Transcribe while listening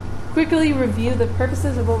quickly review the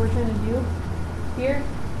purposes of what we're trying to do here.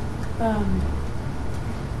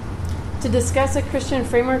 To discuss a Christian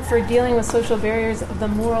framework for dealing with social barriers of the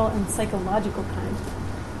moral and psychological kind.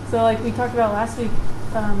 So like we talked about last week,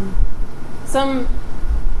 some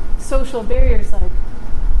social barriers like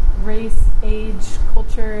race, age,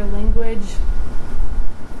 culture, language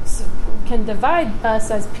can divide us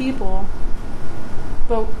as people.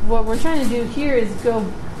 But what we're trying to do here is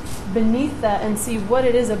go beneath that and see what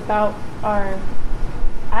it is about our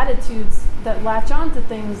attitudes that latch on to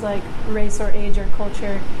things like race or age or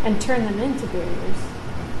culture and turn them into barriers.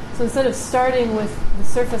 So instead of starting with the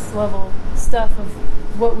surface level stuff of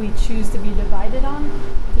what we choose to be divided on,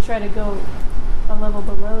 to try to go a level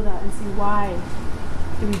below that and see why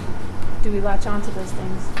do we latch on to those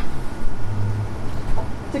things.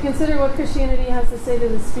 To consider what Christianity has to say to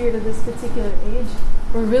the spirit of this particular age.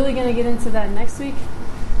 We're really going to get into that next week,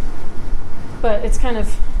 but it's kind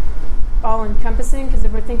of all-encompassing, because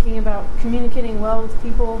if we're thinking about communicating well with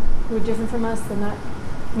people who are different from us, then that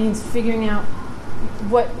means figuring out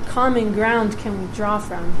what common ground can we draw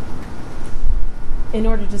from in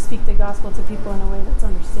order to speak the gospel to people in a way that's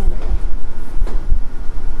understandable.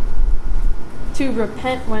 To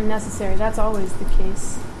repent when necessary, that's always the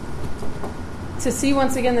case. To see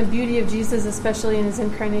once again the beauty of Jesus, especially in his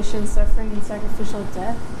incarnation, suffering, and sacrificial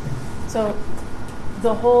death. So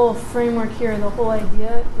the whole framework here, the whole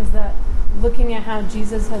idea is that looking at how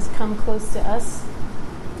Jesus has come close to us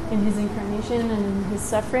in his incarnation and in his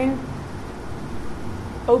suffering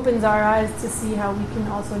opens our eyes to see how we can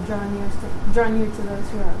also draw near to those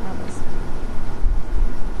who are around us.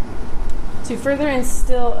 To further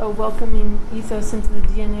instill a welcoming ethos into the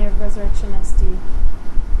DNA of Resurrection SD.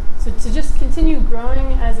 So to just continue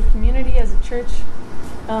growing as a community, as a church,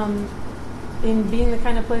 in being the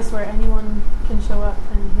kind of place where anyone can show up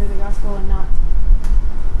and hear the gospel and not,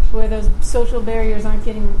 where those social barriers aren't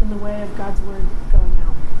getting in the way of God's word going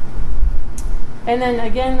out. And then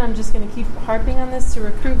again, I'm just going to keep harping on this, to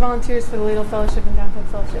recruit volunteers for the Ladle Fellowship and Downtown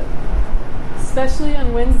Fellowship. Especially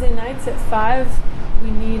on Wednesday nights at 5,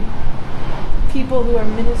 we need people who are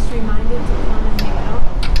ministry-minded to come and hang out.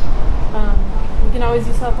 We can always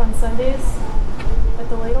use help on Sundays at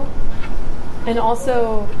the Ladle. And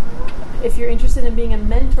also, if you're interested in being a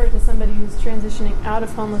mentor to somebody who's transitioning out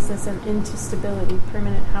of homelessness and into stability,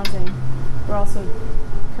 permanent housing, we're also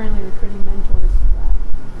currently recruiting mentors for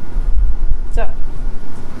that. So,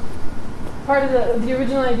 part of the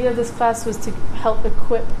original idea of this class was to help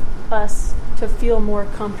equip us to feel more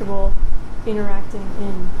comfortable interacting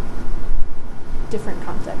in different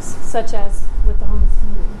contexts, such as with the homeless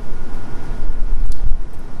community.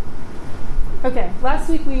 Okay, last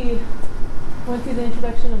week we went through the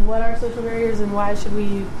introduction of what are social barriers and why should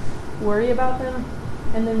we worry about them,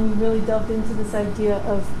 and then we really delved into this idea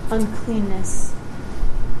of uncleanness,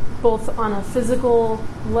 both on a physical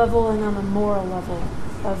level and on a moral level,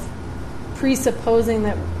 of presupposing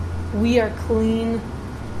that we are clean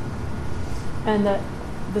and that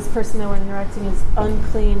this person that we're interacting is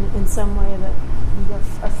unclean in some way, that we are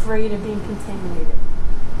afraid of being contaminated.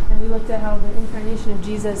 And we looked at how the incarnation of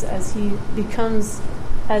Jesus, as he becomes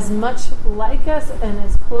as much like us and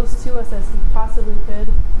as close to us as he possibly could,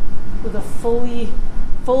 with a full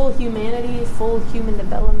humanity, full human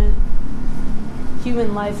development,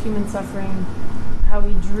 human life, human suffering, how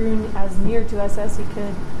he drew as near to us as he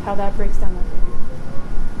could, how that breaks down that barrier.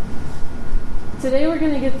 Today we're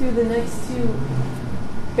going to get through the next two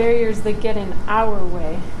barriers that get in our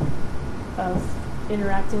way of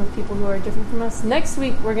interacting with people who are different from us. Next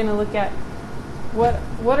week we're going to look at what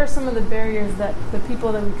are some of the barriers that the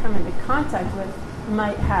people that we come into contact with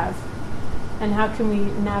might have, and how can we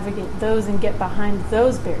navigate those and get behind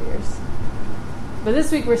those barriers. But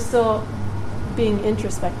this week we're still being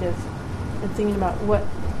introspective and thinking about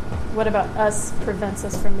what about us prevents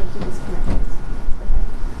us from making these connections. Okay.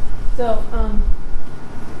 So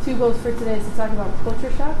two goals for today is to talk about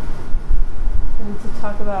culture shock and to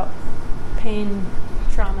talk about pain,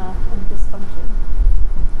 trauma, and dysfunction,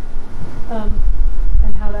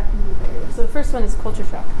 and how that can be a barrier. So the first one is culture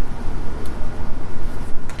shock.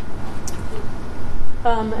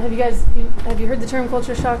 Have you heard the term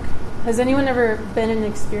culture shock? Has anyone ever been in an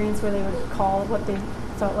experience where they would call what they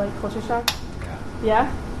felt like culture shock?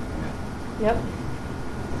 Yeah? Yep.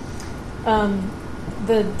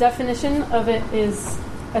 The definition of it is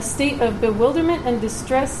a state of bewilderment and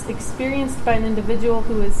distress experienced by an individual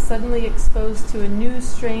who is suddenly exposed to a new,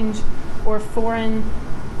 strange, or foreign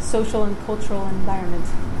social and cultural environment.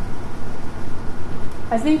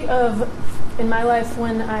 I think of, in my life,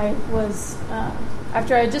 when I was,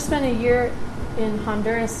 after I had just spent a year in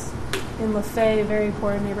Honduras in Lafayette, a very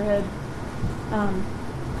poor neighborhood.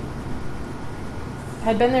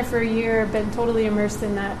 Had been there for a year, been totally immersed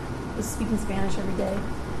in that, was speaking Spanish every day.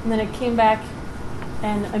 And then I came back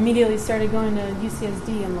and immediately started going to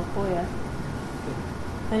UCSD in La Jolla.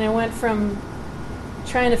 And I went from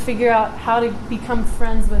trying to figure out how to become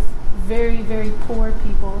friends with very, very poor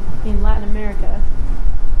people in Latin America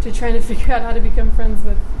to trying to figure out how to become friends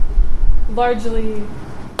with largely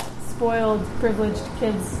spoiled, privileged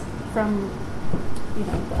kids from,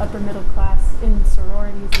 the upper middle class in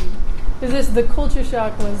sororities. And the culture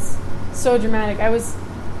shock was so dramatic. I was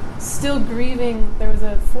still grieving. There was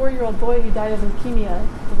a 4-year-old boy who died of leukemia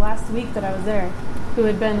the last week that I was there, who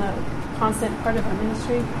had been a constant part of our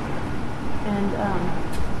ministry. And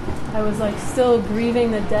I was still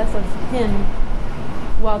grieving the death of him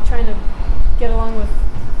while trying to get along with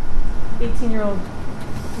 18-year-old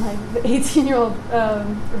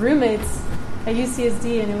roommates at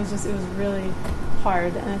UCSD, and it was really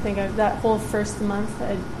hard. And I think that whole first month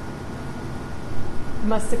I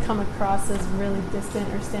must have come across as really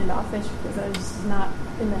distant or standoffish because I was just not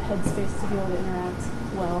in the headspace to be able to interact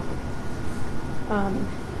well.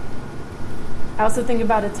 I also think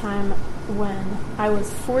about a time when I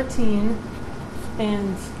was 14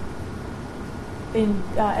 and in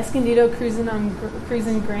Escondido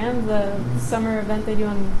Cruising Grand, the summer event they do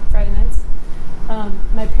on Friday nights.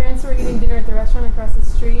 My parents were eating dinner at the restaurant across the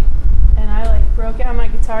street, and I broke out my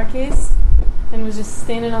guitar case and was just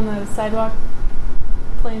standing on the sidewalk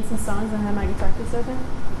playing some songs, and I had my guitar case open.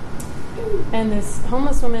 And this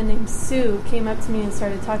homeless woman named Sue came up to me and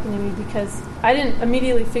started talking to me because I didn't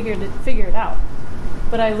immediately figure it out.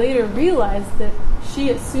 But I later realized that she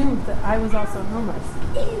assumed that I was also homeless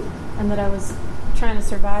and that I was trying to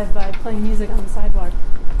survive by playing music on the sidewalk.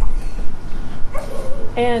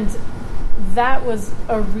 And that was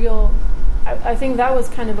I think that was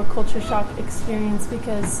kind of a culture shock experience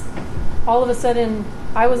because all of a sudden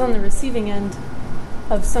I was on the receiving end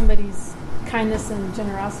of somebody's kindness and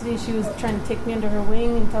generosity. She was trying to take me under her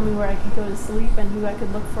wing and tell me where I could go to sleep and who I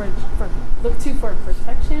could look to for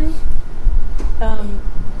protection.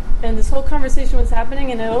 And this whole conversation was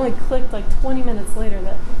happening, and it only clicked 20 minutes later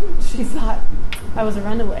that she thought I was a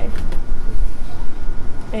runaway.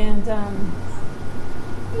 And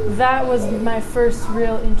that was my first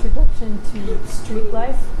real introduction to street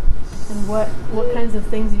life and what kinds of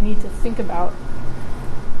things you need to think about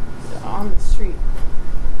on the street.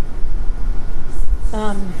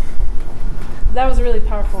 That was a really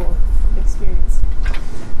powerful experience.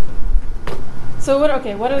 So what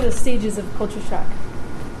are the stages of culture shock?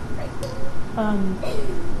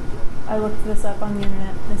 I looked this up on the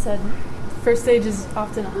internet. It said first stage is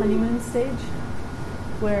often a honeymoon stage,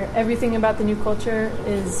 where everything about the new culture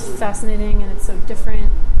is fascinating and it's so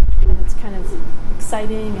different and it's kind of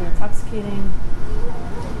exciting and intoxicating.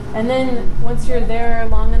 And then once you're there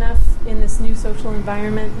long enough in this new social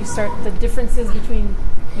environment, the differences between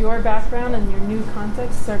your background and your new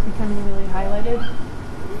context start becoming really highlighted.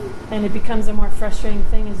 And it becomes a more frustrating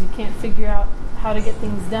thing as you can't figure out how to get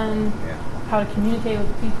things done, how to communicate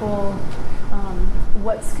with people,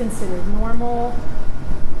 what's considered normal,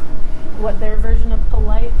 what their version of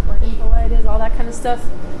polite or impolite is, all that kind of stuff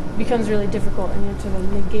becomes really difficult, and you enter the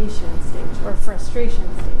negation stage or frustration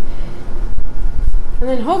stage. And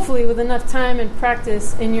then hopefully with enough time and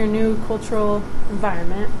practice in your new cultural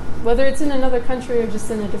environment, whether it's in another country or just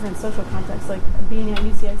in a different social context, like being at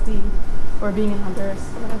UCSD or being in Honduras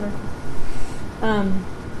or whatever,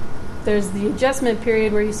 there's the adjustment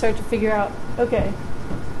period where you start to figure out, okay,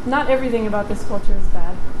 not everything about this culture is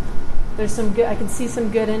bad. There's some good, I can see some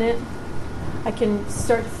good in it. I can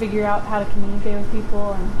start to figure out how to communicate with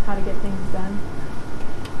people and how to get things done.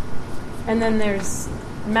 And then there's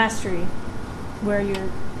mastery, where you're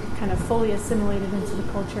kind of fully assimilated into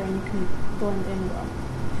the culture and you can blend in well.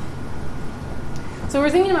 So we're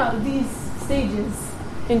thinking about these stages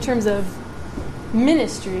in terms of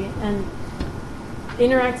ministry and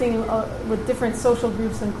interacting with different social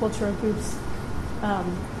groups and cultural groups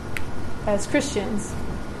as Christians.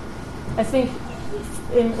 I think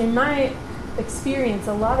in my experience,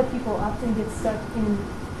 a lot of people often get stuck in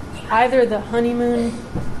either the honeymoon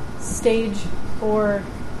stage or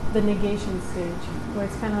the negation stage, where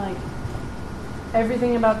it's kind of like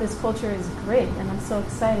everything about this culture is great and I'm so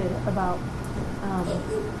excited about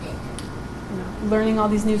learning all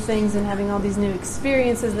these new things and having all these new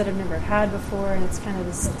experiences that I've never had before, and it's kind of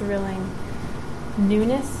this thrilling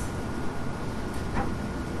newness.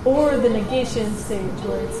 Or the negation stage,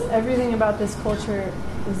 where it's everything about this culture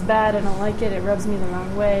is bad, I don't like it, it rubs me the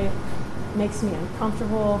wrong way, makes me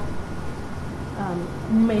uncomfortable,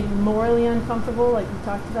 maybe morally uncomfortable, like we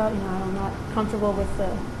talked about. I'm not comfortable with the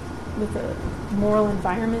moral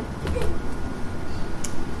environment,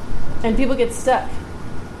 and people get stuck,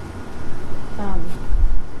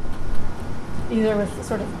 either with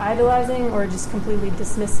sort of idolizing or just completely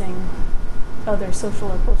dismissing other social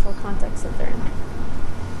or cultural contexts that they're in.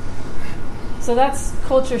 So that's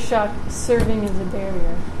culture shock serving as a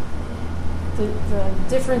barrier. The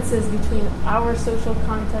differences between our social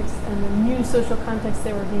context and the new social context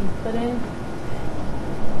they were being put in,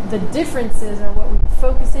 the differences are what we're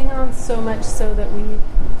focusing on so much so that we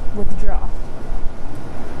withdraw.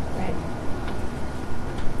 Right?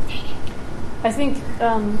 I think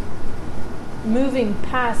moving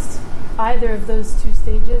past either of those two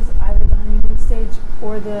stages, either the honeymoon stage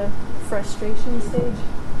or the frustration stage,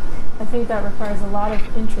 I think that requires a lot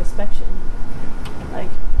of introspection.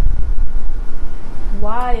 Like,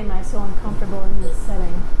 why am I so uncomfortable in this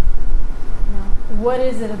setting? What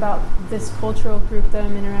is it about this cultural group that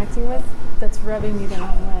I'm interacting with that's rubbing me the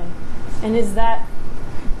wrong way? And is that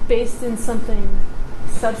based in something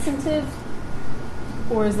substantive,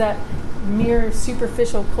 or is that mere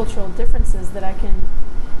superficial cultural differences that I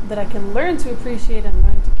can learn to appreciate and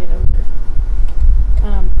learn to get over?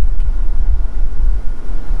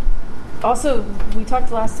 Also, we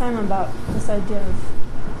talked last time about this idea of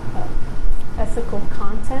ethical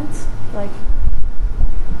content. Like,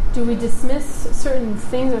 do we dismiss certain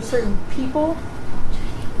things or certain people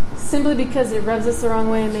simply because it rubs us the wrong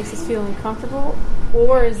way and makes us feel uncomfortable?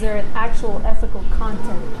 Or is there an actual ethical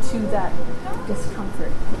content to that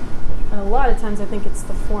discomfort? And a lot of times I think it's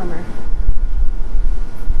the former.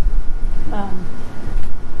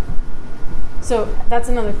 So that's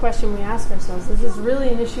another question we ask ourselves. Is this really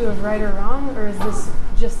an issue of right or wrong, or is this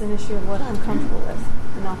just an issue of what I'm comfortable with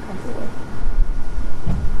and not comfortable with?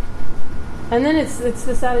 And then it's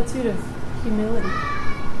this attitude of humility.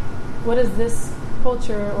 What does this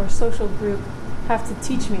culture or social group have to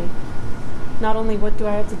teach me? Not only what do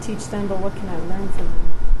I have to teach them, but what can I learn from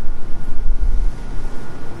them?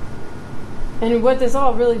 And what this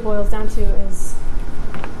all really boils down to is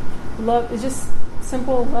love, is just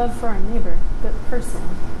simple love for our neighbor, the person.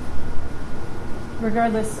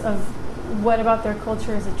 Regardless of what about their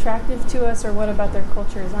culture is attractive to us or what about their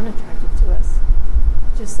culture is unattractive to us.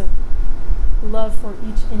 Just a love for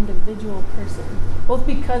each individual person, both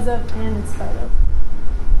because of and in spite of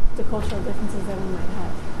the cultural differences that we might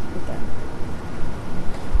have with them.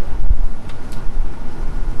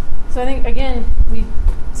 So I think, again, we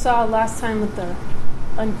saw last time with the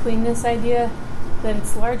uncleanness idea that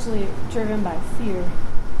it's largely driven by fear.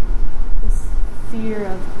 This fear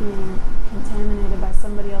of being contaminated by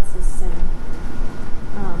somebody else's sin.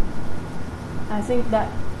 I think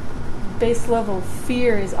that base level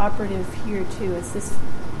fear is operative here too. It's this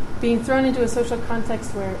being thrown into a social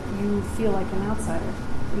context where you feel like an outsider.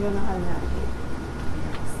 You don't know how to navigate.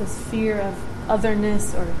 It's this fear of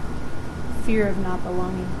otherness or fear of not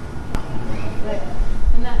belonging. Right.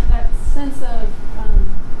 And that sense of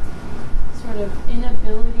sort of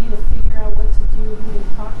inability to figure out what to do, who to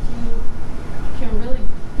talk to, can really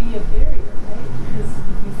be a barrier, right? Because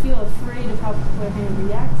if you feel afraid of how people are going to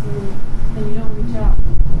react to you, then you don't reach out.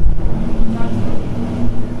 Talk to them,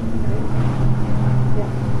 right? Yeah.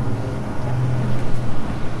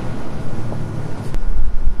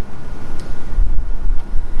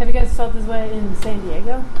 Have you guys felt this way in San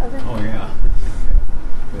Diego ever? Oh, yeah.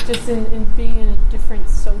 Just in being in a different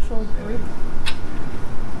social group?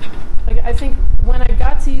 Like, I think when I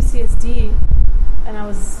got to UCSD and I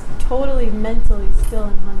was totally mentally still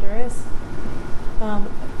in Honduras,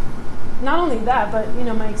 not only that, but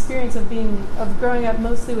my experience of growing up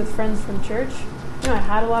mostly with friends from church. I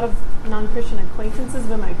had a lot of non-Christian acquaintances,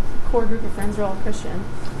 but my core group of friends were all Christian.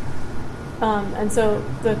 And so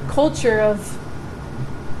the culture of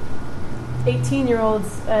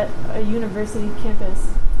 18-year-olds at a university campus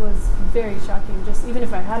was very shocking, just even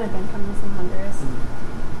if I hadn't been coming from Honduras.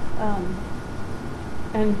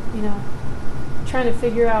 And trying to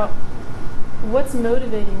figure out what's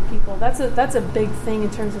motivating people. That's a big thing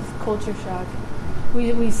in terms of culture shock.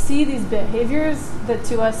 We see these behaviors that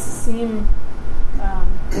to us seem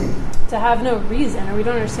to have no reason, or we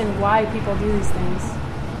don't understand why people do these things.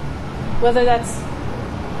 Whether that's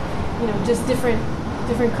just different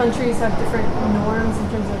countries have different norms in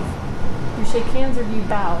terms of you shake hands or do you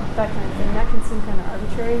bow, that kind of thing. That can seem kind of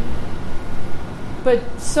arbitrary. But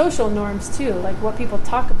social norms too, like what people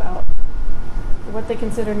talk about, what they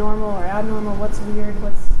consider normal or abnormal, what's weird,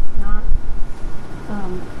 what's not.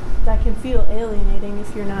 That can feel alienating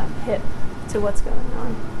if you're not hip to what's going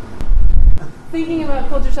on. Thinking about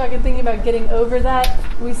culture shock and thinking about getting over that,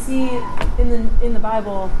 we see in the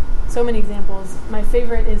Bible, so many examples. My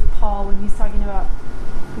favorite is Paul when he's talking about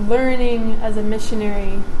learning as a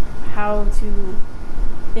missionary how to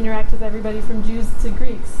interact with everybody from Jews to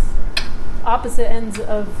Greeks. Opposite ends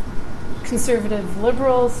of conservative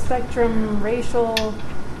liberal spectrum, racial,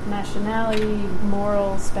 nationality,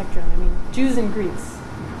 moral spectrum. I mean, Jews and Greeks,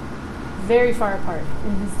 very far apart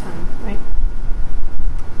in his time, right?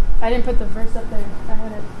 I didn't put the verse up there. I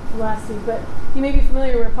had it last week, but you may be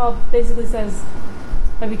familiar where Paul basically says,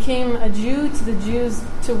 I became a Jew to the Jews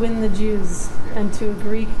to win the Jews, and to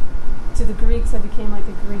the Greeks I became like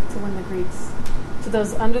a Greek to win the Greeks. To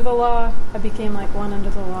those under the law, I became like one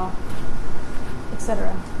under the law,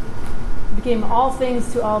 etc. I became all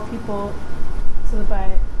things to all people, so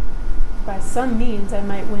that by some means I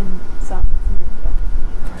might win some.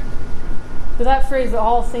 So that phrase,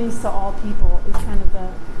 all things to all people, is kind of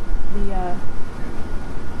the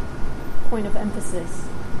point of emphasis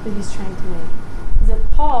that he's trying to make. Is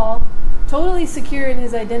that Paul, totally secure in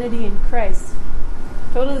his identity in Christ,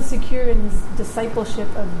 totally secure in his discipleship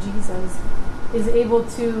of Jesus, is able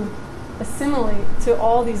to assimilate to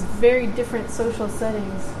all these very different social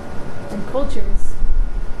settings and cultures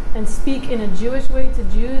and speak in a Jewish way to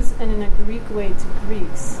Jews and in a Greek way to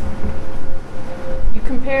Greeks. You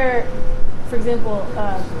compare, for example,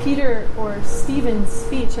 Peter or Stephen's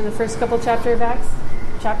speech in the first couple chapters of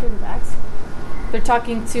Acts. They're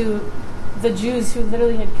talking to the Jews who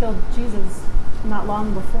literally had killed Jesus not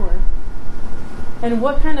long before. And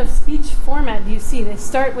what kind of speech format do you see? They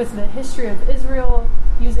start with the history of Israel,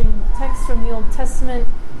 using texts from the Old Testament,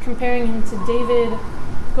 comparing him to David,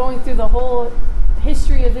 going through the whole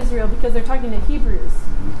history of Israel because they're talking to Hebrews.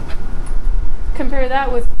 Compare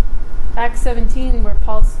that with Acts 17, where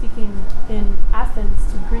Paul's speaking in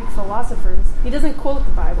Athens to Greek philosophers. He doesn't quote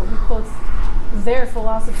the Bible. He quotes their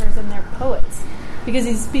philosophers and their poets because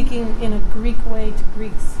he's speaking in a Greek way to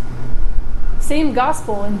Greeks. Same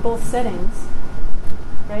gospel in both settings,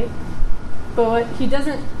 right? But he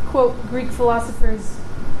doesn't quote Greek philosophers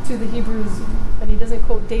to the Hebrews, and he doesn't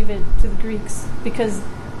quote David to the Greeks because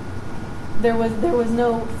there was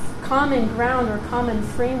no common ground or common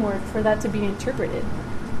framework for that to be interpreted.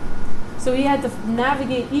 So he had to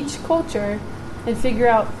navigate each culture and figure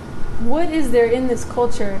out what is there in this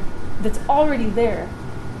culture that's already there.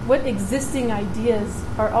 What existing ideas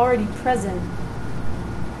are already present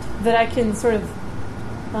that I can sort of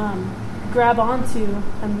grab onto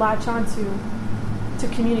and latch onto to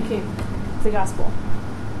communicate the gospel.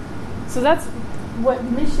 So that's what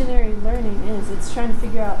missionary learning is. It's trying to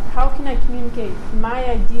figure out, how can I communicate my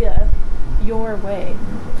idea your way?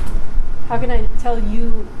 How can I tell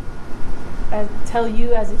you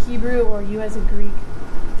as a Hebrew or you as a Greek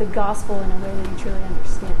the gospel in a way that you truly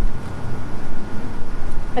understand?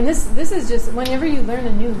 And this is just, whenever you learn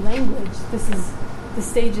a new language, this is the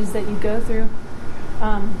stages that you go through.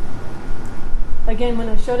 Again, when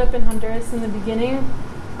I showed up in Honduras in the beginning,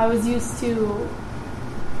 I was used to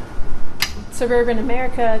suburban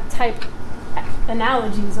America type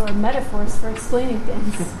analogies or metaphors for explaining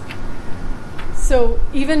things. So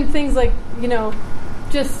even things like,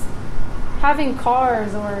 just having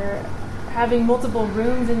cars or having multiple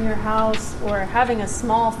rooms in your house or having a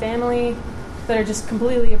small family that are just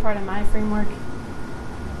completely a part of my framework.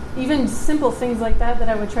 Even simple things like that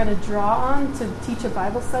I would try to draw on to teach a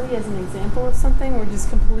Bible study as an example of something were just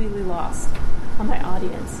completely lost on my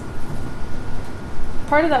audience.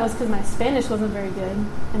 Part of that was because my Spanish wasn't very good,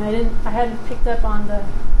 and I hadn't picked up on the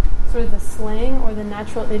sort of the slang or the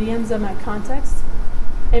natural idioms of my context.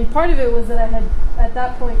 And part of it was that I had, at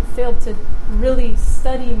that point, failed to really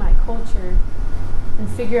study my culture and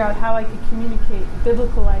figure out how I could communicate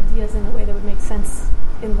biblical ideas in a way that would make sense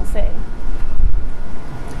in Lafay.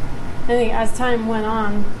 I think as time went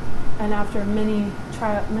on, and after many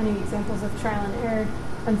examples of trial and error,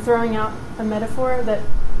 and throwing out a metaphor that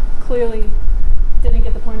clearly didn't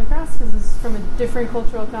get the point across because it's from a different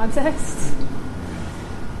cultural context,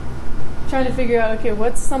 trying to figure out, okay,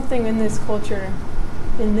 what's something in this culture,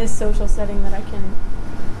 in this social setting that I can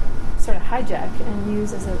sort of hijack and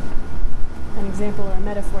use as an example or a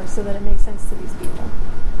metaphor so that it makes sense to these people.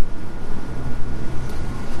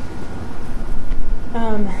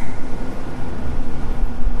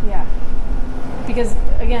 Because,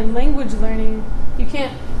 again, language learning, you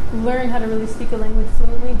can't learn how to really speak a language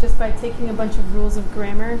fluently just by taking a bunch of rules of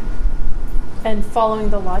grammar and following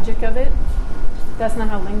the logic of it. That's not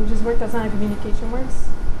how languages work. That's not how communication works.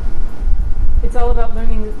 It's all about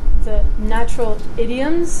learning the natural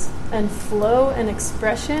idioms and flow and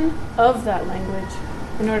expression of that language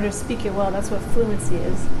in order to speak it well. That's what fluency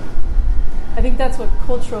is. I think that's what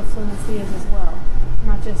cultural fluency is as well.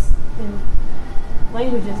 Not just in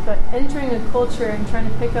languages, but entering a culture and trying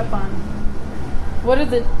to pick up on what are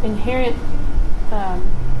the inherent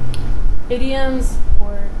idioms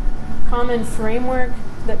or common framework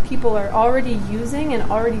that people are already using and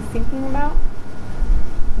already thinking about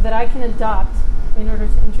that I can adopt in order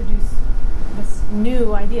to introduce this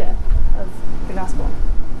new idea of the gospel.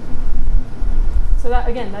 So that,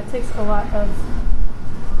 again, that takes a lot of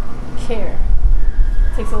care.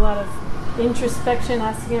 It takes a lot of introspection,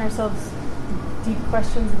 asking ourselves deep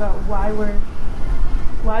questions about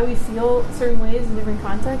why we feel certain ways in different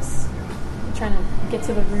contexts, trying to get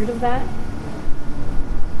to the root of that.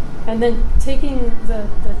 And then taking the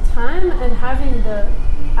time and having the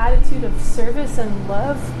attitude of service and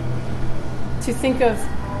love to think of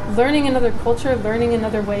learning another culture, learning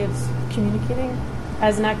another way of communicating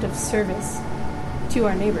as an act of service to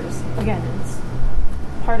our neighbors. Again, it's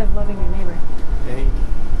part of loving your neighbor. I think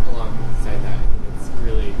alongside that, I think it's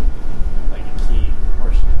really like a key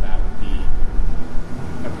portion of that would be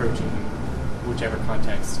approaching whichever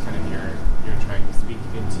context kind of you're trying to speak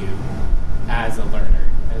into as a learner,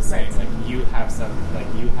 as saying like you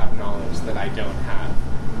have knowledge that I don't have,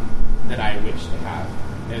 that I wish to have,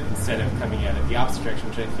 instead of coming at it the opposite direction,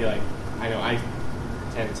 which I feel like I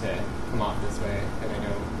tend to come off this way, and I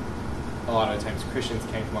know a lot of times Christians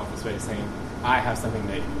can come off this way, saying I have something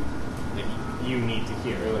that you need to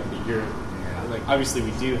hear, like that you're like obviously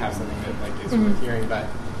we do have something that like is worth hearing, but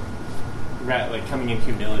like coming in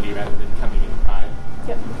humility rather than coming in pride.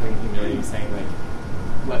 Yep. Coming in humility, saying like,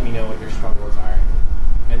 let me know what your struggles are,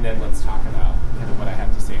 and then let's talk about kind of what I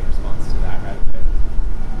have to say in response to that, rather than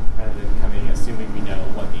coming assuming we know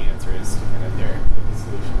what the answer is to kind of what the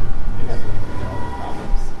solution is to all the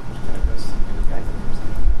problems, which kind of goes into that.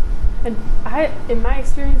 And in my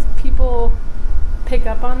experience, people pick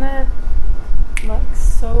up on that like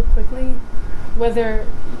so quickly, whether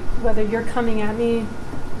you're coming at me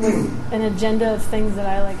with an agenda of things that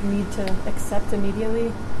I like need to accept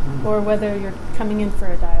immediately, or whether you're coming in for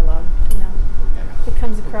a dialogue. It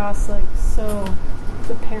comes across like so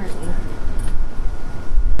apparently.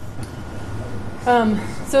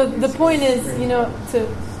 So the point is,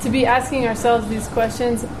 to be asking ourselves these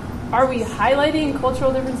questions: are we highlighting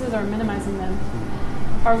cultural differences or minimizing them?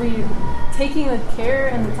 Are we taking the care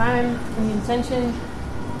and the time and the intention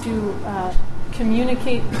to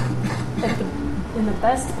communicate in the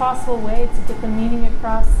best possible way, to get the meaning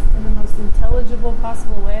across in the most intelligible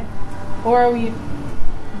possible way? Or are we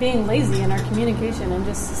being lazy in our communication and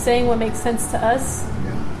just saying what makes sense to us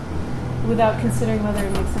without considering whether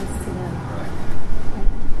it makes sense to them?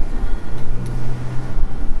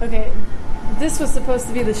 Okay, this was supposed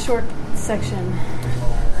to be the short section.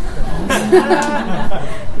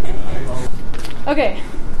 Okay,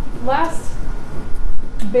 last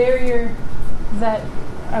barrier that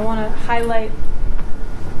I want to highlight,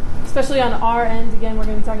 especially on our end. Again, we're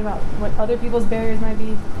going to be talking about what other people's barriers might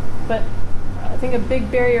be, but I think a big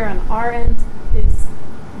barrier on our end is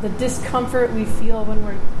the discomfort we feel when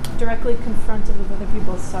we're directly confronted with other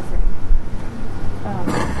people's suffering.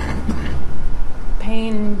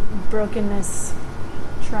 Pain, brokenness,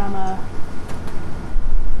 trauma.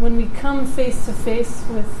 When we come face to face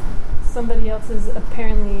with somebody else's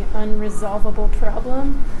apparently unresolvable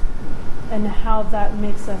problem, and how that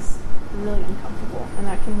makes us really uncomfortable, and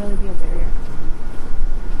that can really be a barrier.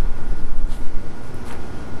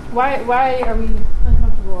 Why are we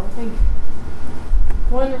uncomfortable? I think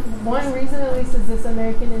one reason, at least, is this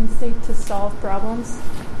American instinct to solve problems.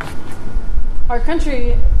 Our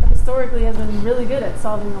country historically has been really good at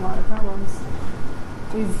solving a lot of problems.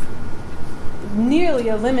 We've nearly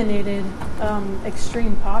eliminated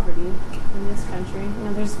extreme poverty in this country.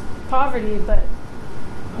 There's poverty, but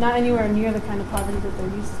not anywhere near the kind of poverty that there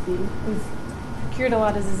used to be. We've cured a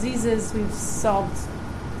lot of diseases. We've solved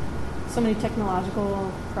so many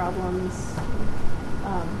technological problems.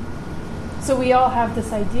 So we all have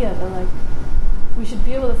this idea that we should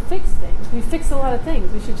be able to fix things. We fix a lot of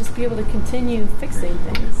things. We should just be able to continue fixing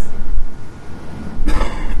things.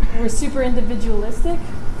 We're super individualistic.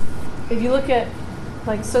 If you look at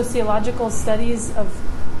sociological studies of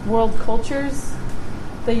world cultures,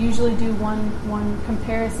 they usually do one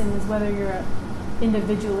comparison is whether you're an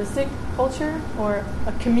individualistic culture or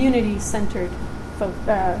a community-centered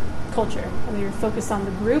culture, whether you're focused on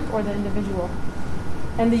the group or the individual.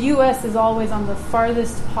 And the U.S. is always on the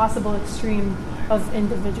farthest possible extreme of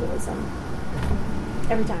individualism,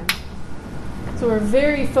 every time. So we're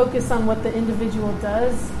very focused on what the individual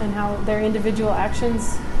does and how their individual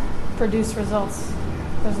actions produce results.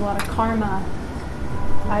 There's a lot of karma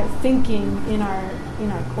thinking in our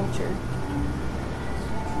culture.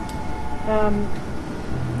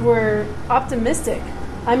 we're optimistic.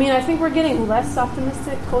 I mean, I think we're getting less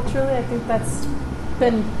optimistic culturally. I think that's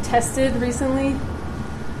been tested recently.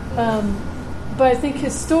 But I think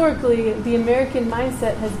historically, the American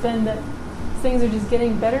mindset has been that things are just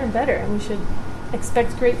getting better and better, and we should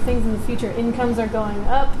expect great things in the future. Incomes are going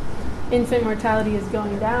up, infant mortality is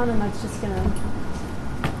going down, and that's just going to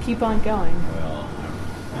keep on going.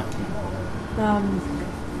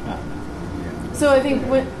 So I think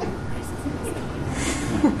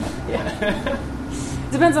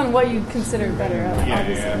depends on what you consider better,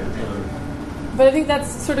 obviously. But I think that's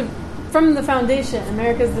sort of from the foundation.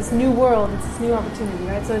 America's this new world, it's this new opportunity,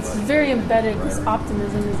 right? So it's very embedded, this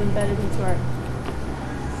optimism is embedded into our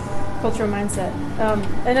cultural mindset.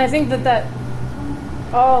 And I think that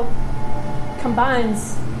all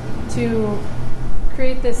combines to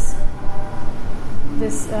create this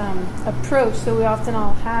approach that we often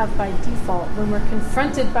all have by default. When we're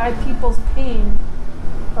confronted by people's pain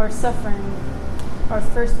or suffering, our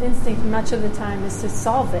first instinct much of the time is to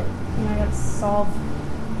solve it. I got to solve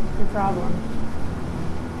your problem.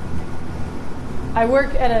 I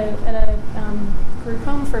work at a group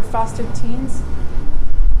home for foster teens,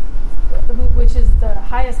 which is the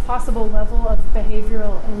highest possible level of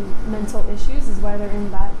behavioral and mental issues, is why they're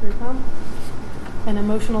in that group home. And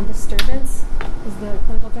emotional disturbance is the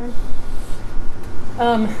clinical term.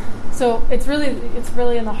 So it's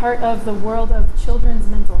really in the heart of the world of children's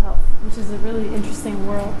mental health, which is a really interesting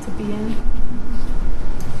world to be in.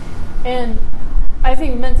 And I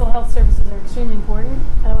think mental health services are extremely important.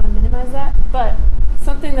 I don't want to minimize that, but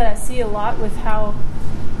something that I see a lot with how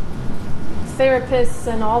therapists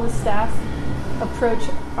and all the staff approach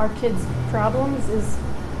our kids' problems is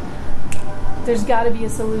there's got to be a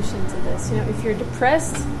solution to this. If you're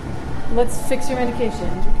depressed, let's fix your medication.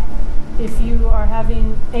 If you are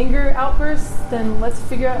having anger outbursts, then let's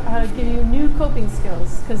figure out how to give you new coping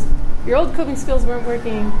skills, because your old coping skills weren't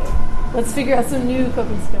working. Let's figure out some new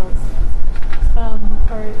coping skills.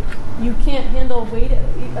 Or you can't handle wait.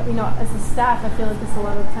 As a staff, I feel like this a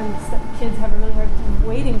lot of times kids have a really hard time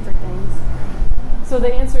waiting for things. So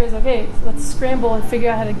the answer is, okay, let's scramble and figure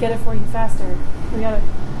out how to get it for you faster. We got to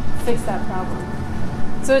fix that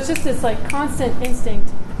problem. So it's just this constant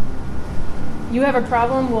instinct. You have a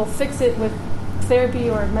problem, we'll fix it with therapy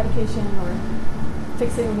or medication, or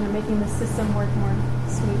fix it when making the system work more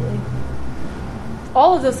smoothly.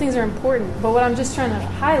 All of those things are important, but what I'm just trying to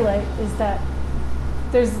highlight is that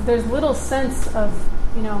there's little sense of,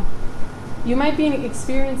 you might be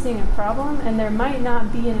experiencing a problem and there might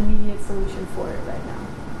not be an immediate solution for it right now.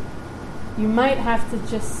 You might have to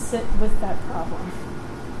just sit with that problem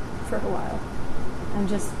for a while and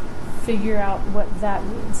just figure out what that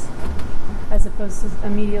means, as opposed to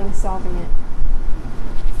immediately solving it.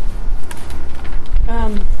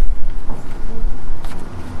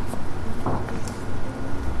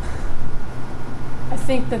 I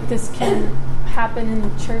think that this can happen in the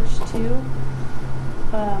church too,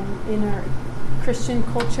 in our Christian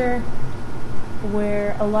culture,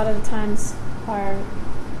 where a lot of the times our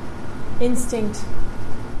instinct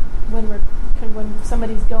when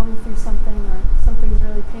somebody's going through something or something's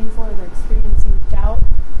really painful or they're experiencing doubt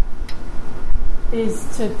is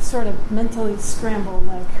to sort of mentally scramble,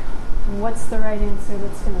 what's the right answer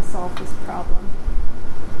that's going to solve this problem?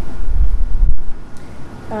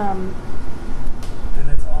 And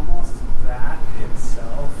it's almost that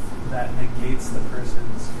itself that negates the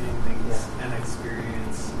person's feelings and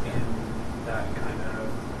experience in that kind of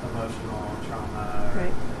emotional trauma or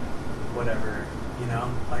whatever,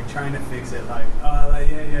 trying to fix it, okay,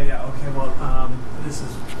 well, this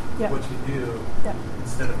is what you do,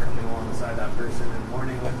 instead of coming alongside that person and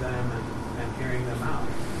mourning with them and hearing them out,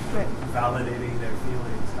 validating their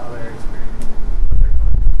feelings, how they're experiencing what they're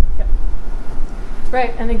going through.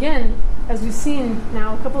 Right, and again, as we've seen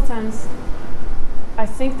now a couple times, I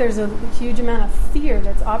think there's a huge amount of fear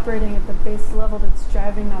that's operating at the base level that's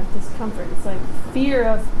driving that discomfort. It's fear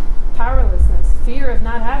of powerlessness, fear of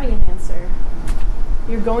not having an answer.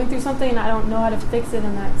 You're going through something and I don't know how to fix it,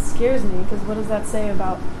 and that scares me, because what does that say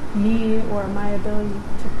about me or my ability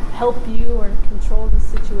to help you or control the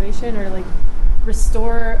situation or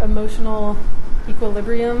restore emotional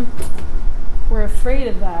equilibrium? We're afraid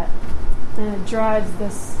of that, and it drives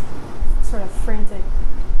this sort of frantic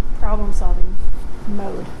problem-solving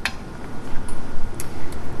mode.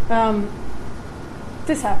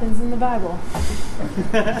 This happens in the Bible.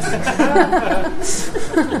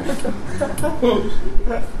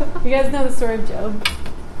 You guys know the story of Job?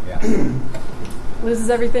 Yeah. Loses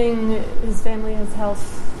everything, his family, his health,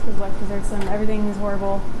 his wife deserts him, everything is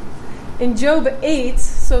horrible. In Job 8,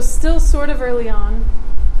 so still sort of early on,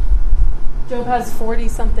 Job has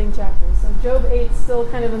 40-something chapters. So Job 8 still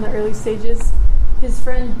kind of in the early stages. His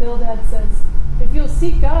friend Bildad says, if you'll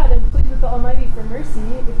seek God and plead with the Almighty for mercy,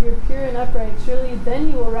 if you're pure and upright, surely then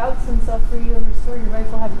He will rouse Himself for you and restore your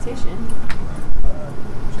rightful habitation.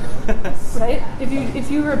 Right?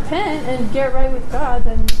 If you repent and get right with God,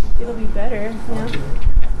 then it'll be better. You know?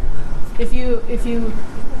 If you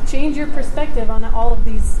change your perspective on all of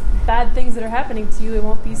these bad things that are happening to you, it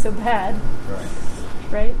won't be so bad.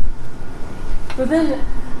 Right? But then,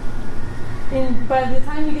 by the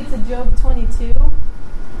time you get to Job 22,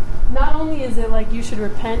 not only is it like you should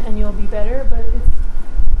repent and you'll be better, but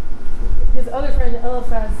his other friend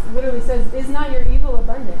Eliphaz literally says, is not your evil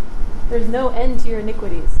abundant? There's no end to your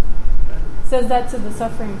iniquities. Says that to the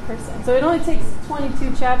suffering person. So it only takes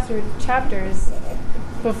 22 chapters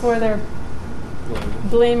before they're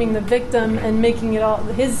blaming the victim and making it all,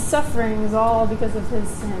 his suffering is all because of his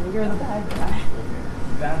sin. You're the bad guy.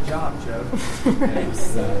 Bad job, Joe.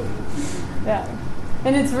 Yeah.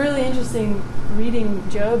 And it's really interesting reading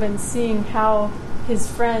Job and seeing how his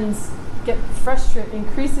friends get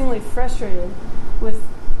increasingly frustrated with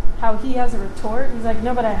how he has a retort. He's like,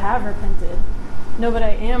 no, but I have repented. No, but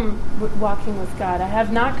I am walking with God. I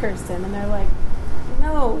have not cursed him. And they're like,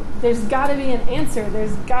 no, there's got to be an answer.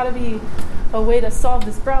 There's got to be a way to solve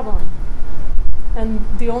this problem. And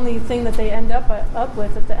the only thing that they end up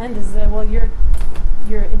with at the end is that, well, your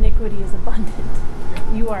iniquity is abundant.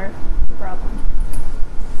 You are the problem.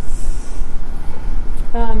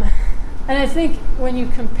 And I think when you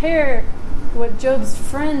compare what Job's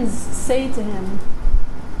friends say to him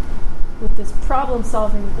with this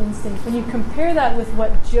problem-solving instinct, when you compare that with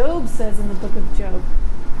what Job says in the book of Job,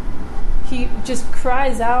 he just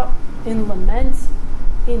cries out in lament,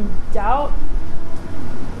 in doubt.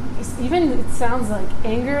 Even it sounds like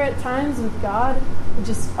anger at times with God,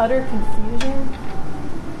 just utter confusion.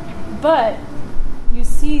 But you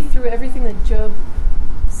see through everything that Job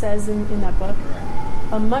says in that book,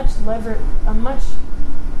 a much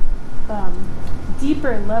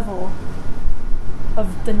deeper level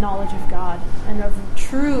of the knowledge of God and of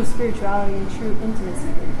true spirituality and true intimacy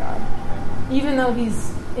with God. Even though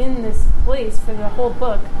he's in this place for the whole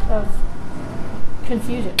book of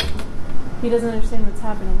confusion. He doesn't understand what's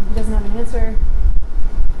happening. He doesn't have an answer.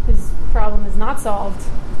 His problem is not solved.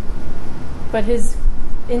 But his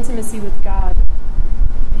intimacy with God,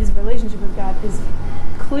 his relationship with God, is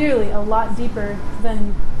clearly a lot deeper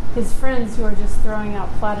than his friends who are just throwing out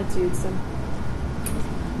platitudes and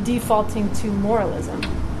defaulting to moralism.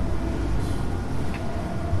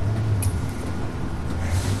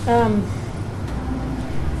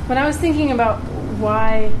 When I was thinking about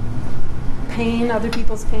why other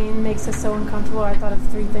people's pain makes us so uncomfortable, I thought of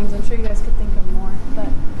three things. I'm sure you guys could think of more, but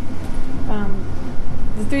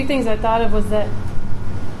the three things I thought of was that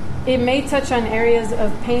it may touch on areas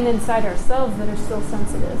of pain inside ourselves that are still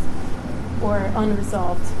sensitive or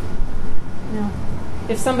unresolved. You know,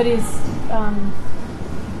 if somebody's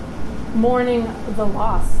mourning the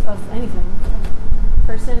loss of anything, a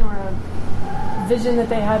person or a vision that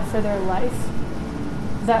they had for their life,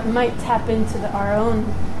 that might tap into our own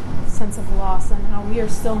sense of loss and how we are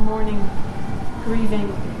still mourning,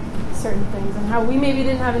 grieving certain things, and how we maybe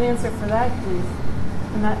didn't have an answer for that grief,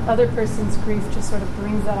 and that other person's grief just sort of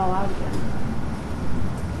brings that all out again.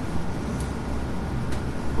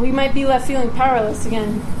 We might be left feeling powerless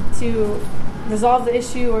again to resolve the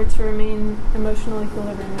issue or to remain emotional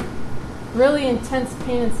equilibrium. Really intense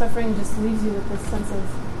pain and suffering just leaves you with this sense of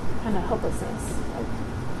kind of helplessness. Like,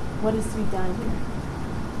 what is to be done here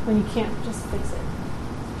when you can't just fix it?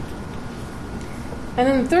 And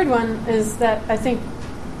then the third one is that I think,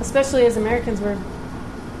 especially as Americans, we're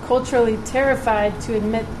culturally terrified to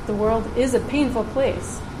admit the world is a painful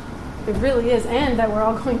place. It really is, and that we're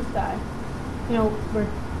all going to die. You know,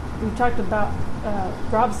 we've talked about,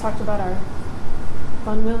 Rob's talked about our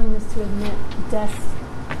unwillingness to admit death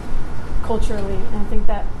culturally, and I think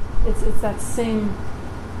that it's that same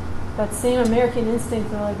American instinct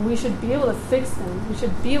that, like, we should be able to fix things. We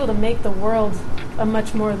should be able to make the world a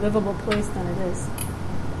much more livable place than it is.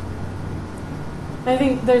 And I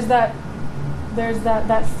think there's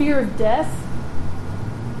that fear of death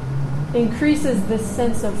increases this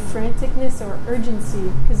sense of franticness or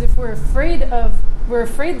urgency, because if we're afraid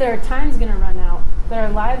that our time's going to run out, that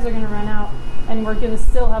our lives are going to run out, and we're going to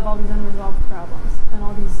still have all these unresolved problems and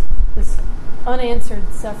all this unanswered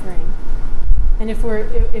suffering. And if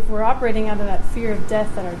we're operating out of that fear of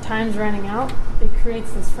death, that our time's running out, it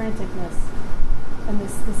creates this franticness and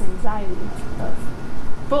this anxiety of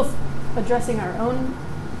both addressing our own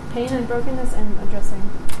pain and brokenness and addressing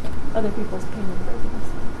other people's pain and brokenness.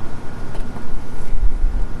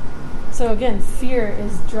 So again, fear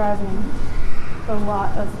is driving a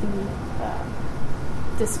lot of the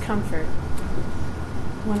discomfort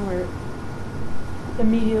when we're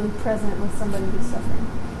immediately present with somebody who's suffering.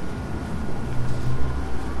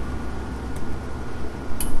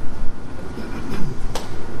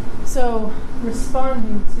 So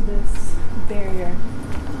responding to this barrier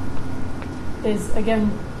is,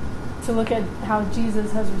 again, to look at how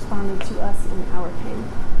Jesus has responded to us in our pain.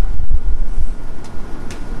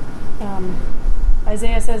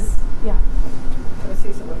 Isaiah says, yeah. Can I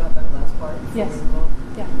say something about that last part? Yes.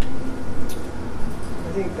 Yeah.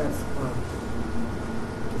 I think that's,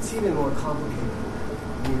 it's even more complicated.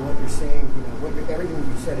 I mean, what you're saying, everything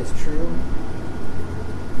you said is true.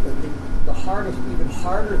 But the hardest, even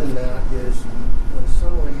harder than that, is when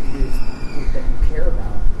someone that you care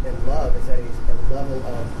about and love is at a level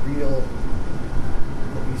of real,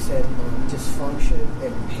 like you said, dysfunction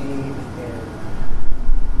and pain and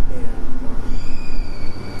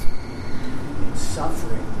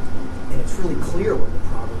suffering, and it's really clear what the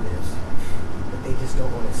problem is, but they just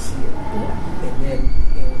don't want to see it. Yeah. And then,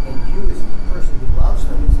 and you as the person who loves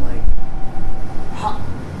them is like,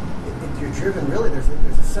 if you're driven, really, there's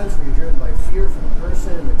a sense where you're driven by fear for the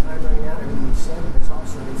person and the time running out, everything you said, but there's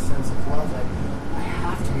also this sense of love, like, I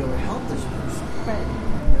have to be able to help this person. Right.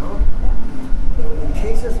 You know? Yeah. And in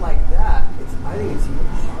cases like that, I think it's even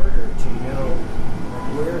harder to know,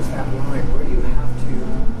 like, where's that line? Where do you have to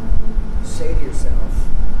say to yourself,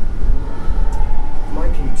 my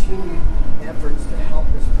continued efforts to help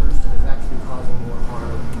this person is actually causing more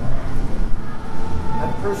harm.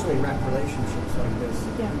 I've personally wrecked relationships like this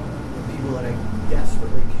with people that I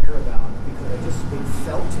desperately care about because it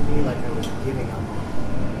felt to me like I was giving up on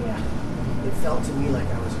them. Yeah. It felt to me like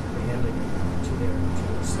I was abandoning them to their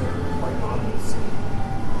sin, quite obviously.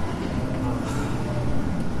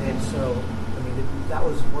 And so, I mean, that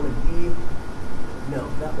was one of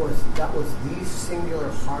that was the singular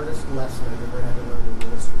hardest lesson I've ever had to learn in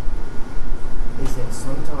ministry. Is that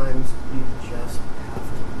sometimes you just have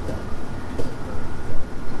to let them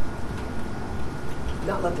go.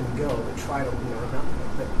 Not let them go, but try to,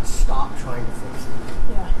 but stop trying to fix it.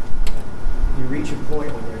 Yeah. You reach a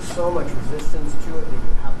point when there's so much resistance to it that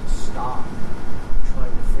you have to stop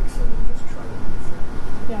trying to fix it and just try to be different.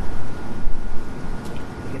 Yeah.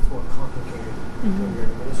 It gets more complicated when you're in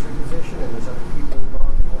a ministry position and there's other people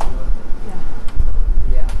involved and whatnot.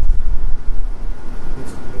 Yeah.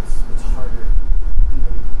 It's harder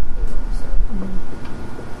even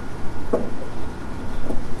than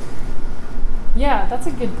Yeah, that's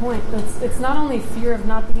a good point. It's not only fear of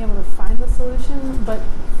not being able to find the solution, but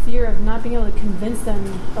fear of not being able to convince them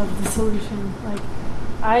of the solution. Like,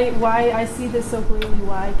 why I see this so clearly,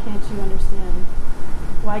 why can't you understand?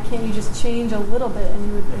 Why can't you just change a little bit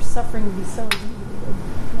and your suffering would be so alleviated?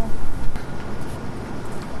 Yeah.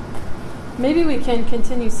 Maybe we can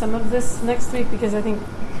continue some of this next week, because I think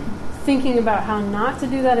thinking about how not to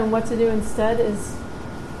do that and what to do instead is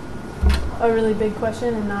a really big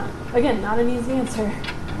question, and not an easy answer.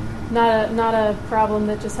 Not a problem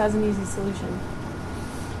that just has an easy solution.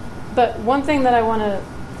 But one thing that I want to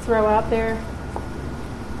throw out there,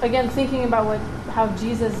 again, thinking about how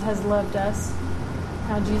Jesus has loved us,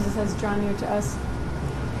 how Jesus has drawn near to us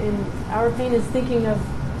in our pain, is thinking of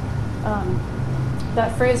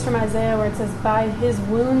that phrase from Isaiah where it says, by his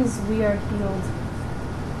wounds we are healed.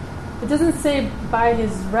 It doesn't say by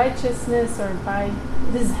his righteousness or by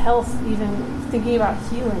his health, even thinking about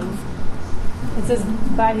healing. It says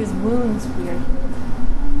by his wounds we are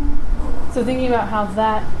healed. So thinking about how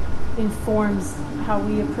that informs how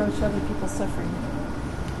we approach other people's suffering.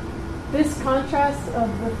 This contrast of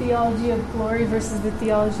the theology of glory versus the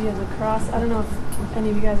theology of the cross, I don't know if any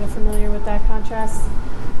of you guys are familiar with that contrast.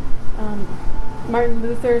 Martin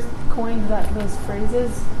Luther coined those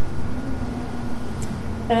phrases.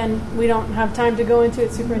 And we don't have time to go into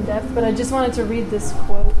it super in depth, but I just wanted to read this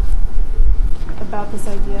quote about this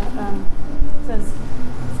idea. It says,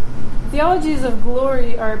 theologies of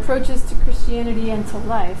glory are approaches to Christianity and to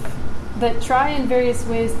life that try in various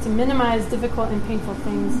ways to minimize difficult and painful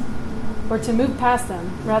things, or to move past them,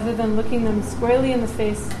 rather than looking them squarely in the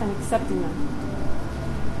face and accepting them.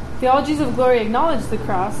 Theologies of glory acknowledge the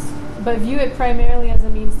cross, but view it primarily as a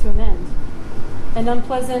means to an end, an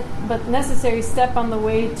unpleasant but necessary step on the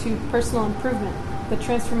way to personal improvement, the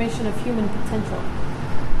transformation of human potential.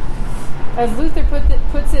 As Luther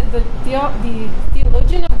puts it, the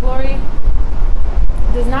theologian of glory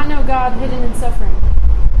does not know God hidden in suffering,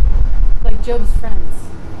 like Job's friends.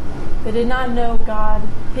 They did not know God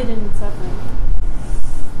hidden in suffering.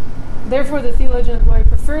 Therefore, the theologian of glory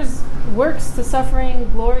prefers works to suffering,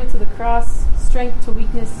 glory to the cross, strength to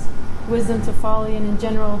weakness, wisdom to folly, and in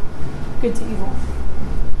general, good to evil.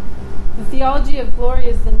 The theology of glory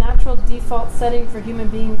is the natural default setting for human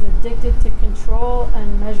beings addicted to control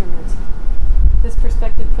and measurement. This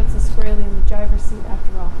perspective puts us squarely in the driver's seat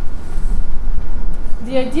after all.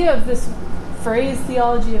 The idea of this phrase,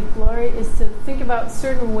 theology of glory, is to think about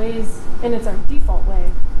certain ways, and it's our default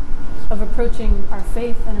way, of approaching our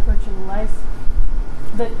faith and approaching life,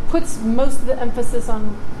 that puts most of the emphasis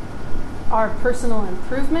on our personal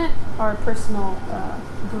improvement, our personal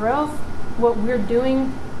growth. What we're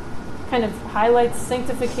doing kind of highlights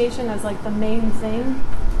sanctification as like the main thing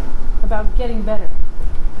about getting better.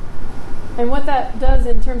 And what that does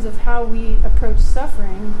in terms of how we approach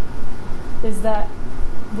suffering is that,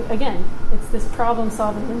 again, it's this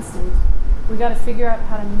problem-solving instinct. We got to figure out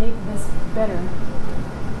how to make this better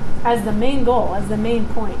as the main goal, as the main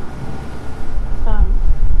point.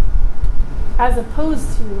 As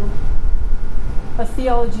opposed to a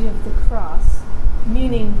theology of the cross,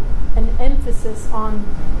 meaning an emphasis on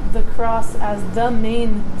the cross as the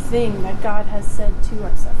main thing that God has said to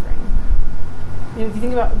our suffering. You know, if you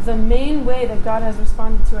think about the main way that God has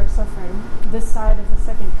responded to our suffering, this side of the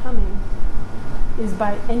second coming, is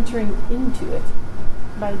by entering into it,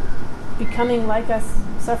 by becoming like us,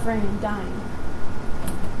 suffering and dying.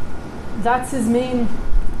 That's his main,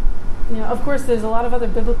 of course there's a lot of other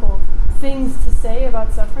biblical things to say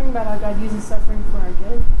about suffering, about how God uses suffering for our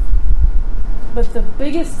good. But the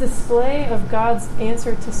biggest display of God's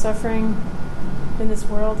answer to suffering in this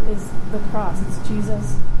world is the cross. It's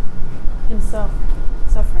Jesus himself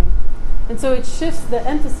suffering. And so it shifts the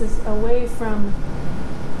emphasis away from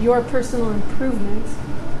your personal improvement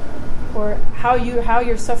or how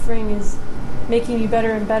your suffering is making you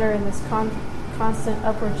better and better in this constant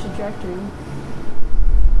upward trajectory.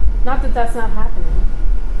 Not that that's not happening,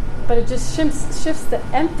 but it just shifts the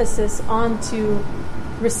emphasis onto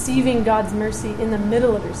receiving God's mercy in the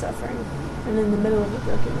middle of your suffering and in the middle of your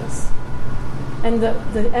brokenness. And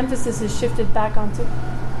the emphasis is shifted back onto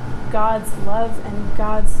God's love and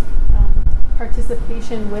God's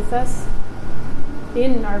participation with us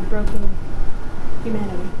in our broken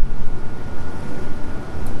humanity.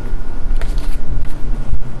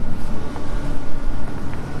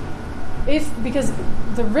 Because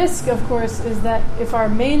the risk, of course, is that if our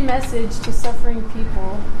main message to suffering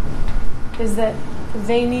people is that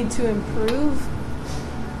they need to improve,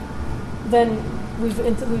 then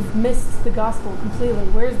we've missed the gospel completely.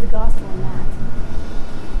 Where's the gospel in that?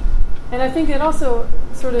 And I think it also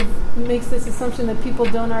sort of makes this assumption that people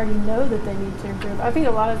don't already know that they need to improve. I think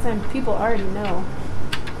a lot of times people already know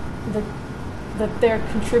that they're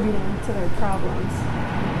contributing to their problems.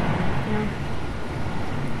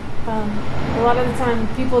 A lot of the time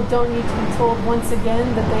people don't need to be told once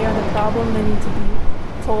again that they are the problem. They need to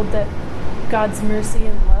be told that God's mercy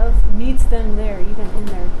and love meets them there, even in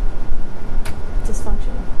their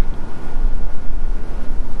dysfunction.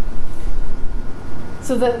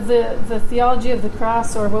 So the theology of the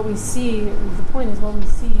cross, or what we see, the point is what we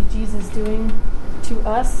see Jesus doing to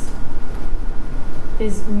us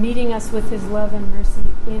is meeting us with his love and mercy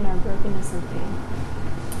in our brokenness and pain.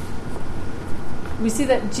 We see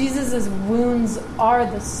that Jesus' wounds are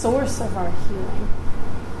the source of our healing.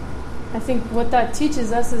 I think what that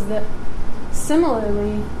teaches us is that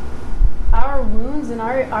similarly, our wounds and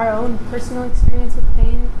our own personal experience with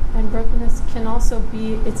pain and brokenness can also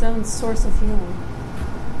be its own source of healing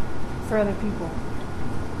for other people.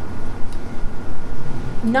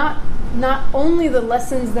 Not only the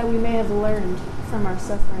lessons that we may have learned from our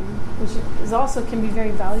suffering, which is also can be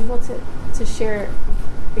very valuable to share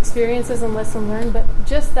experiences and lessons learned, but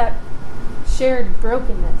just that shared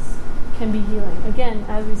brokenness can be healing. Again,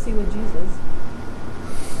 as we see with Jesus.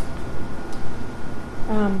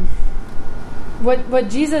 What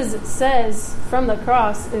Jesus says from the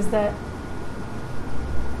cross is that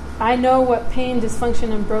I know what pain,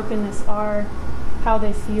 dysfunction, and brokenness are, how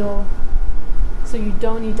they feel, so you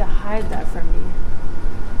don't need to hide that from me.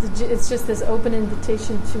 It's just this open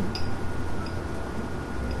invitation to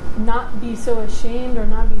not be so ashamed or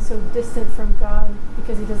not be so distant from God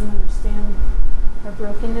because he doesn't understand our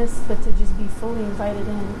brokenness, but to just be fully invited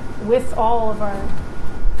in with all of our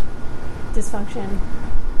dysfunction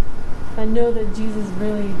and know that Jesus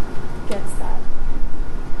really gets that.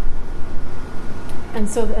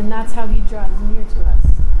 And that's how he draws near to us.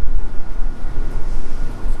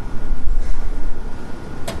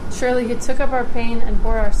 Surely he took up our pain and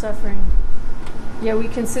bore our suffering. Yet we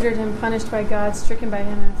considered him punished by God, stricken by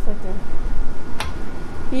him, and afflicted.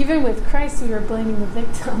 Even with Christ, we were blaming the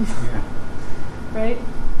victim. Yeah. Right?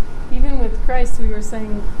 Even with Christ, we were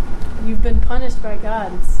saying, you've been punished by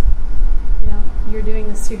God. you're doing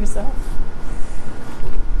this to yourself.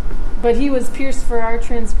 But he was pierced for our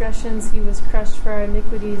transgressions, he was crushed for our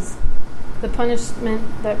iniquities. The punishment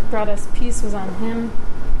that brought us peace was on him,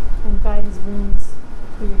 and by his wounds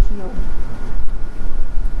we are healed.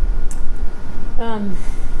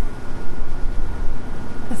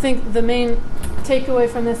 I think the main takeaway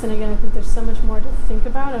from this, and again, I think there's so much more to think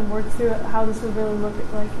about and work through how this would really look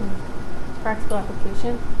like in practical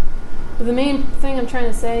application. But the main thing I'm trying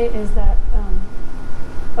to say is that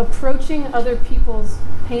approaching other people's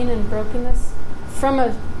pain and brokenness from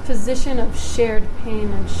a position of shared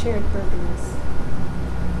pain and shared brokenness.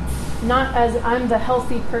 Not as I'm the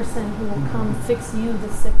healthy person who will come fix you, the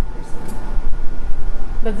sick person.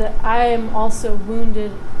 But that I am also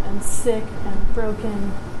wounded and sick and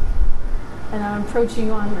broken, and I'm approaching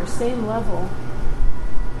you on your same level.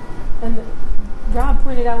 And Rob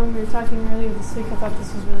pointed out when we were talking earlier this week, I thought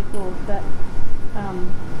this was really cool, that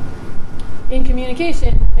in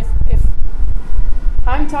communication, if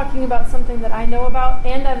I'm talking about something that I know about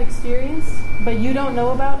and I've experienced, but you don't know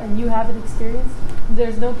about and you haven't experienced,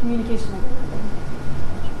 there's no communication that can happen.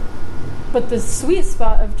 But the sweet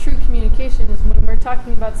spot of true communication is when we're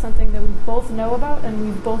talking about something that we both know about and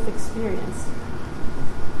we've both experienced.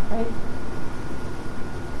 Right?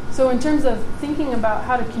 So in terms of thinking about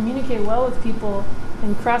how to communicate well with people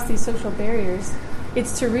and cross these social barriers,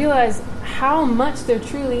 it's to realize how much there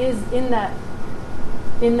truly is in that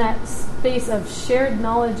space of shared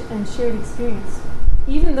knowledge and shared experience,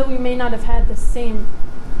 even though we may not have had the same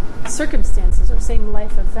circumstances or same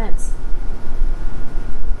life events.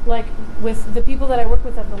 Like with the people that I work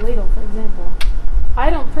with at the Ladle, for example, I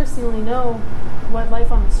don't personally know what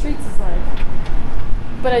life on the streets is like,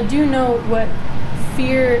 but I do know what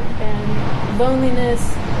fear and loneliness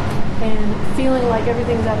and feeling like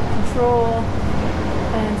everything's out of control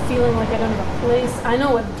and feeling like I don't have a place. I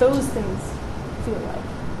know what those things feel like.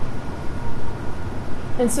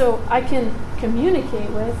 And so I can communicate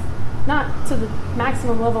with, not to the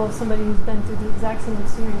maximum level of somebody who's been through the exact same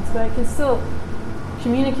experience, but I can still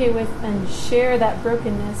communicate with and share that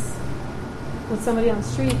brokenness with somebody on the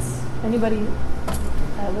streets, anybody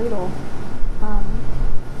at Ladle,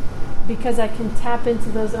 because I can tap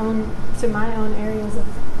into to my own areas of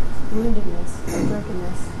woundedness or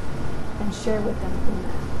brokenness and share with them in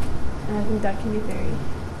that. And I think that can be very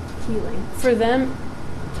healing for them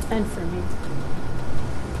and for me.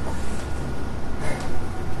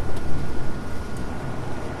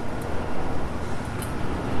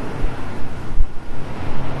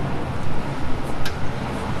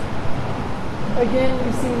 Again,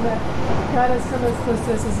 we've seen that God has come as close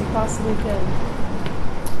to us as he possibly could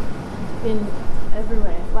in every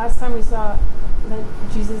way. Last time we saw that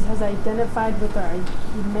Jesus has identified with our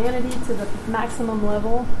humanity to the maximum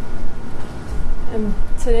level. And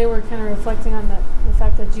today we're kind of reflecting on the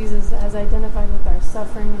fact that Jesus has identified with our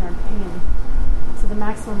suffering and our pain to the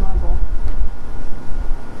maximum level.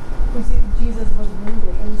 We see that Jesus was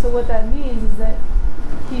wounded. And so what that means is that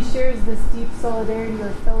he shares this deep solidarity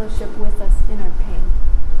or fellowship with us in our pain.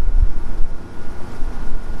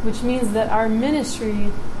 Which means that our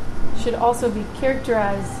ministry should also be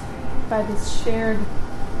characterized by this shared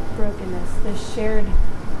brokenness, this shared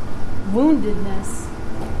woundedness,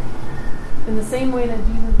 in the same way that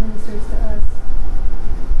Jesus ministers to us,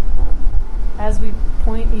 as we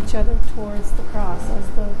point each other towards the cross as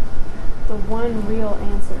the one real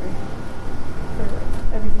answer for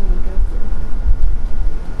everything we go through.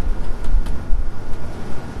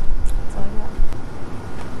 That's all I got.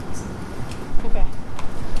 Okay.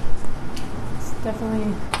 It's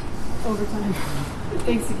definitely overtime.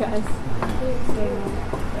 Thanks, you guys.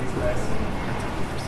 Thanks, guys.